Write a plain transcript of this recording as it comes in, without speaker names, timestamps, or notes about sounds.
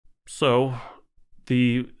So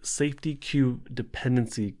the safety cue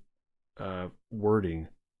dependency wording,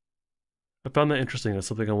 I found that interesting. That's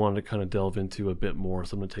something I wanted to kind of delve into a bit more.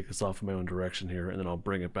 So I'm going to take this off in my own direction here, and then I'll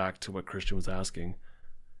bring it back to what Christian was asking.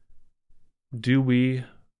 Do we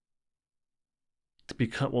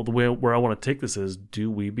become, well, the way where I want to take this is, do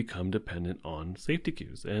we become dependent on safety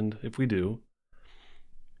cues? And if we do,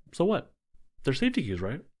 so what? They're safety cues,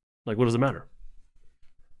 right? Like, what does it matter?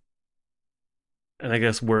 And I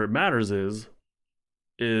guess where it matters is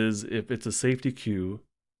if it's a safety cue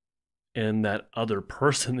and that other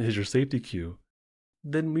person is your safety cue,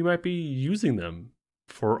 then we might be using them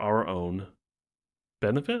for our own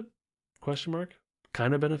benefit, question mark,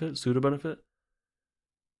 kind of benefit, pseudo benefit.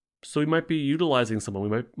 So we might be utilizing someone,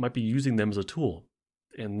 we might be using them as a tool.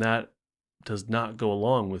 And that does not go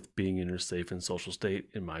along with being in your safe and social state,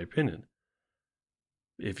 in my opinion.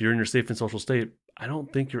 If you're in your safe and social state, I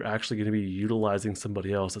don't think you're actually going to be utilizing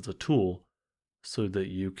somebody else as a tool so that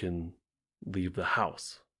you can leave the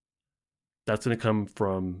house. That's going to come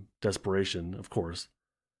from desperation, of course.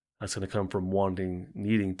 That's going to come from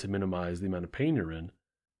needing to minimize the amount of pain you're in.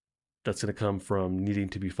 That's going to come from needing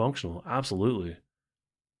to be functional, absolutely.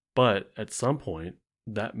 But at some point,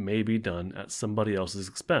 that may be done at somebody else's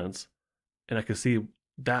expense, and I can see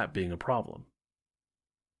that being a problem.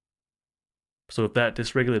 So if that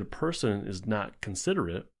dysregulated person is not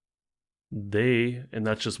considerate, and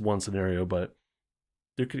that's just one scenario, but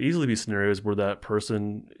there could easily be scenarios where that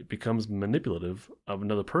person becomes manipulative of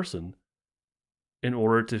another person in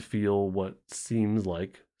order to feel what seems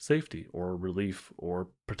like safety or relief or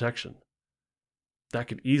protection. That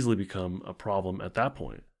could easily become a problem at that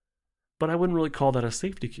point. But I wouldn't really call that a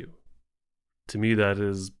safety cue. To me, that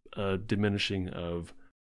is a diminishing of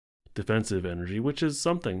defensive energy, which is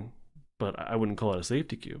something, but I wouldn't call it a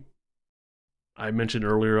safety cue. I mentioned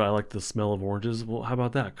earlier I like the smell of oranges. Well, how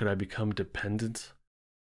about that? Could I become dependent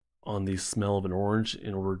on the smell of an orange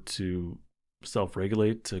in order to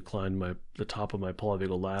self-regulate, to climb the top of my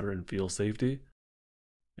polyvagal ladder and feel safety?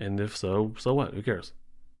 And if so, so what? Who cares?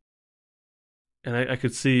 And I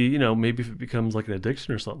could see, maybe if it becomes like an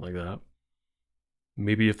addiction or something like that,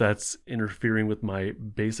 maybe if that's interfering with my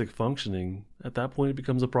basic functioning, at that point it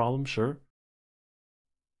becomes a problem, sure.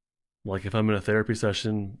 Like if I'm in a therapy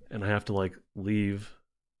session and I have to leave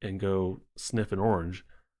and go sniff an orange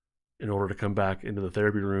in order to come back into the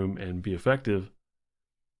therapy room and be effective,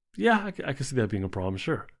 yeah, I can see that being a problem,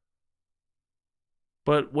 sure.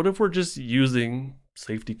 But what if we're just using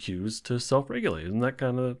safety cues to self-regulate? Isn't that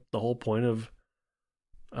kind of the whole point of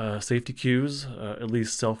safety cues, at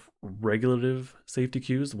least self-regulative safety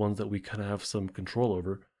cues, the ones that we kind of have some control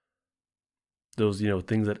over? Those,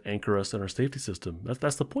 things that anchor us in our safety system.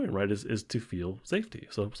 That's the point, right? Is to feel safety.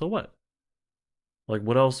 So what? Like,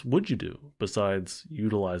 what else would you do besides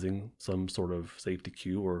utilizing some sort of safety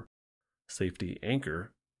cue or safety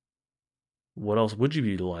anchor? What else would you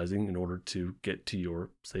be utilizing in order to get to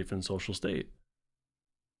your safe and social state?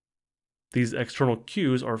 These external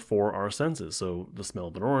cues are for our senses. So the smell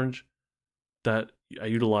of an orange, that I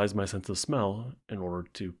utilize my sense of smell in order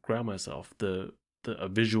to ground myself. A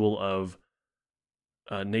visual of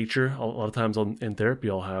nature. A lot of times in therapy,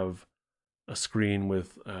 I'll have a screen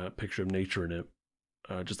with a picture of nature in it,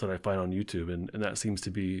 just that I find on YouTube, and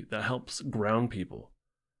that helps ground people.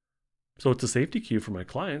 So it's a safety cue for my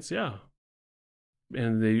clients, yeah.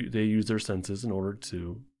 And they use their senses in order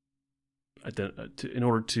to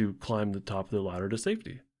climb the top of the ladder to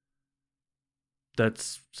safety.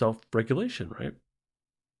 That's self-regulation, right?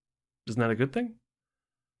 Isn't that a good thing?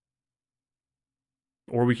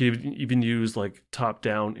 Or we could even use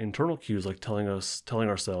top-down internal cues, like telling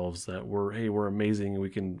ourselves that we're amazing and we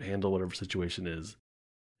can handle whatever situation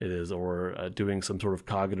it is, or doing some sort of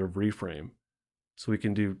cognitive reframe. So we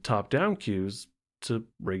can do top-down cues to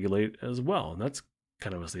regulate as well, and that's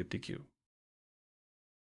kind of a safety cue.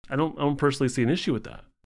 I don't personally see an issue with that.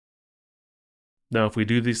 Now, if we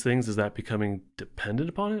do these things, is that becoming dependent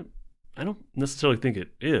upon it? I don't necessarily think it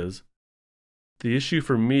is. The issue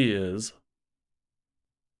for me is,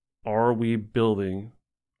 are we building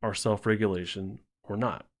our self-regulation or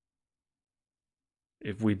not?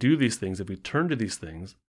 If we do these things, if we turn to these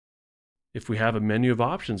things, if we have a menu of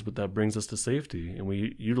options, but that brings us to safety, and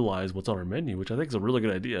we utilize what's on our menu, which I think is a really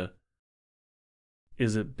good idea,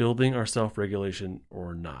 is it building our self-regulation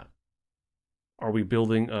or not? Are we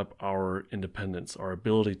building up our independence, our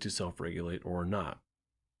ability to self-regulate or not?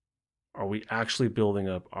 Are we actually building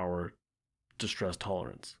up our distress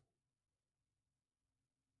tolerance?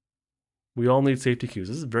 We all need safety cues.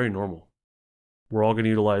 This is very normal. We're all going to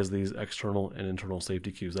utilize these external and internal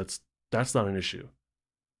safety cues. That's not an issue.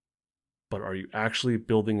 but are you actually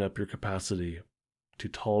building up your capacity to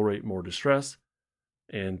tolerate more distress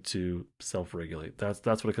and to self-regulate? That's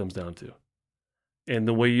what it comes down to. And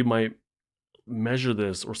the way you might measure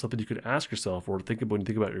this, or something you could ask yourself or think about when you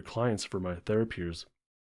think about your clients for my therapiers,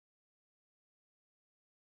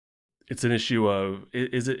 it's an issue of,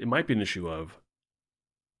 it might be an issue of,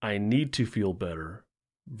 I need to feel better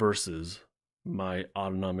versus my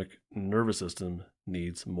autonomic nervous system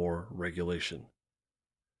needs more regulation.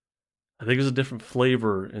 I think there's a different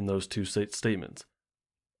flavor in those two statements.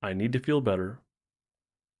 I need to feel better.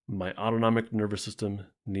 My autonomic nervous system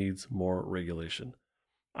needs more regulation.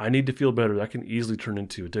 I need to feel better. That can easily turn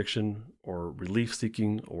into addiction or relief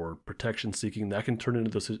seeking or protection seeking. That can turn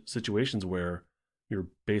into those situations where your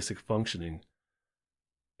basic functioning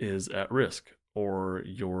is at risk, or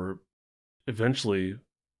you're eventually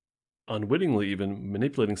unwittingly even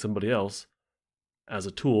manipulating somebody else as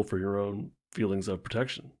a tool for your own feelings of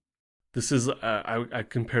protection. This is, I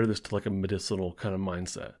compare this to like a medicinal kind of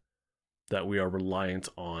mindset, that we are reliant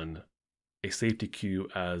on a safety cue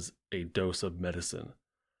as a dose of medicine,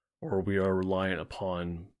 or we are reliant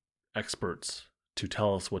upon experts to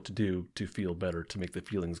tell us what to do to feel better, to make the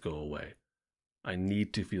feelings go away. I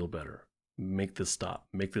need to feel better. Make this stop.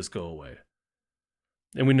 Make this go away.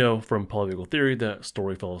 And we know from polyvagal theory that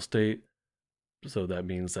story follows state. So that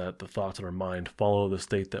means that the thoughts in our mind follow the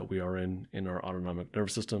state that we are in our autonomic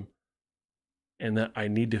nervous system. And that I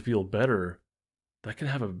need to feel better, that can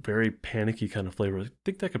have a very panicky kind of flavor. I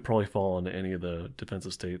think that could probably fall into any of the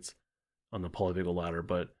defensive states on the polyvagal ladder,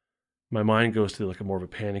 but my mind goes to like a more of a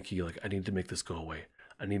panicky, like I need to make this go away.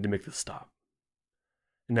 I need to make this stop.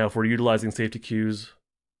 And now if we're utilizing safety cues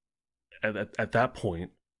at that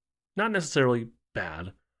point, not necessarily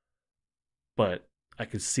bad, but I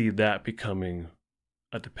could see that becoming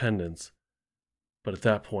a dependence. But at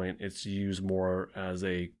that point, it's used more as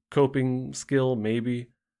a coping skill, maybe,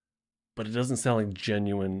 but it doesn't sound like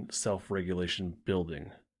genuine self-regulation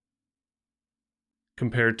building.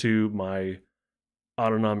 Compared to my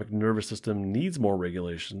autonomic nervous system needs more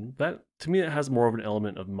regulation, that to me, it has more of an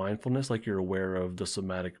element of mindfulness, like you're aware of the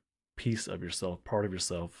somatic piece of yourself, part of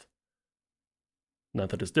yourself. Not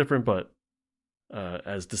that it's different, but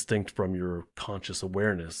as distinct from your conscious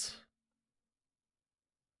awareness.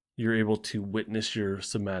 You're able to witness your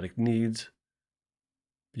somatic needs.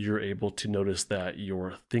 You're able to notice that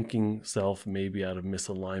your thinking self may be out of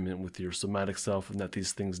misalignment with your somatic self, and that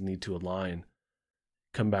these things need to align.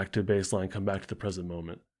 Come back to baseline, come back to the present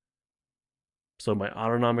moment. So my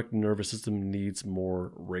autonomic nervous system needs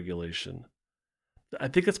more regulation. I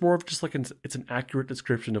think it's more of just like it's an accurate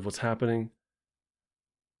description of what's happening,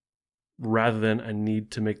 rather than I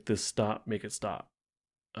need to make this stop, make it stop.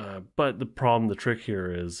 But the trick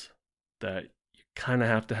here is that you kind of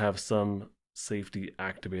have to have some safety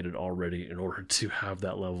activated already in order to have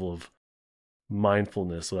that level of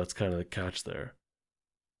mindfulness. So that's kind of the catch there.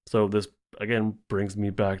 So this, again, brings me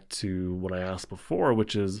back to what I asked before,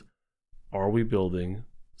 which is, are we building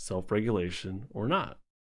self-regulation or not?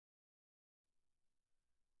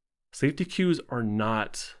 Safety cues are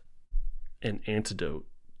not an antidote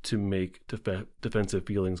to make defensive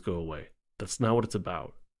feelings go away. That's not what it's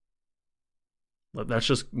about. That's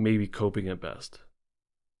just maybe coping at best.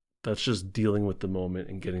 That's just dealing with the moment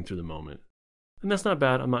and getting through the moment. And that's not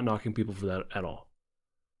bad. I'm not knocking people for that at all.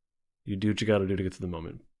 You do what you got to do to get through the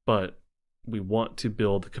moment. But we want to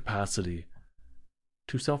build the capacity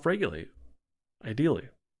to self-regulate, ideally.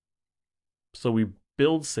 So we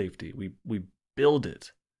build safety. We build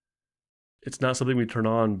it. It's not something we turn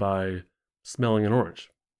on by smelling an orange.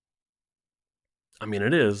 I mean,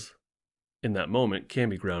 it is, in that moment, can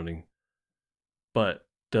be grounding. But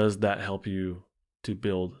does that help you to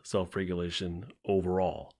build self-regulation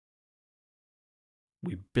overall?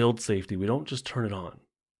 We build safety. We don't just turn it on.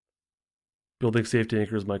 Building Safety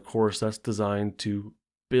Anchors, my course, that's designed to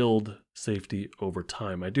build safety over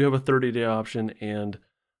time. I do have a 30-day option and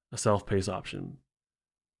a self-paced option.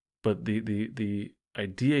 But the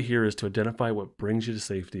idea here is to identify what brings you to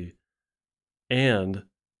safety, and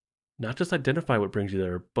not just identify what brings you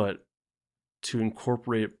there, but to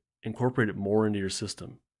incorporate it more into your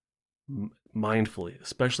system, mindfully,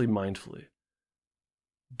 especially mindfully.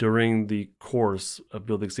 During the course of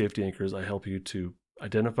Building Safety Anchors, I help you to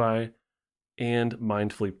identify and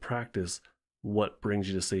mindfully practice what brings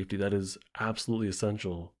you to safety. That is absolutely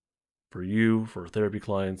essential for you, for therapy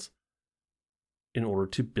clients, in order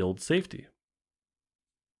to build safety.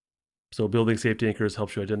 So Building Safety Anchors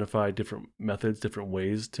helps you identify different methods, different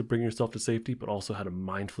ways to bring yourself to safety, but also how to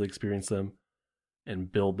mindfully experience them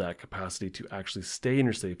and build that capacity to actually stay in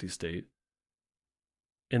your safety state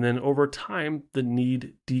And then over time, the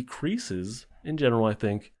need decreases in general, I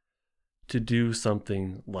think, to do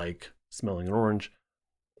something like smelling an orange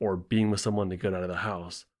or being with someone to get out of the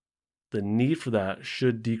house. The need for that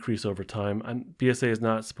should decrease over time. And BSA is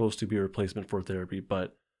not supposed to be a replacement for therapy,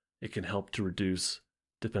 but it can help to reduce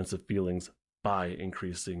defensive feelings by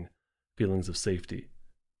increasing feelings of safety.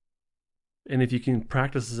 And if you can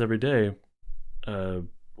practice this every day,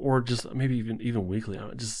 or just maybe even weekly,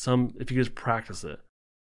 if you just practice it,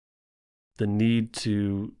 the need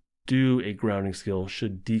to do a grounding skill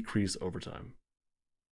should decrease over time.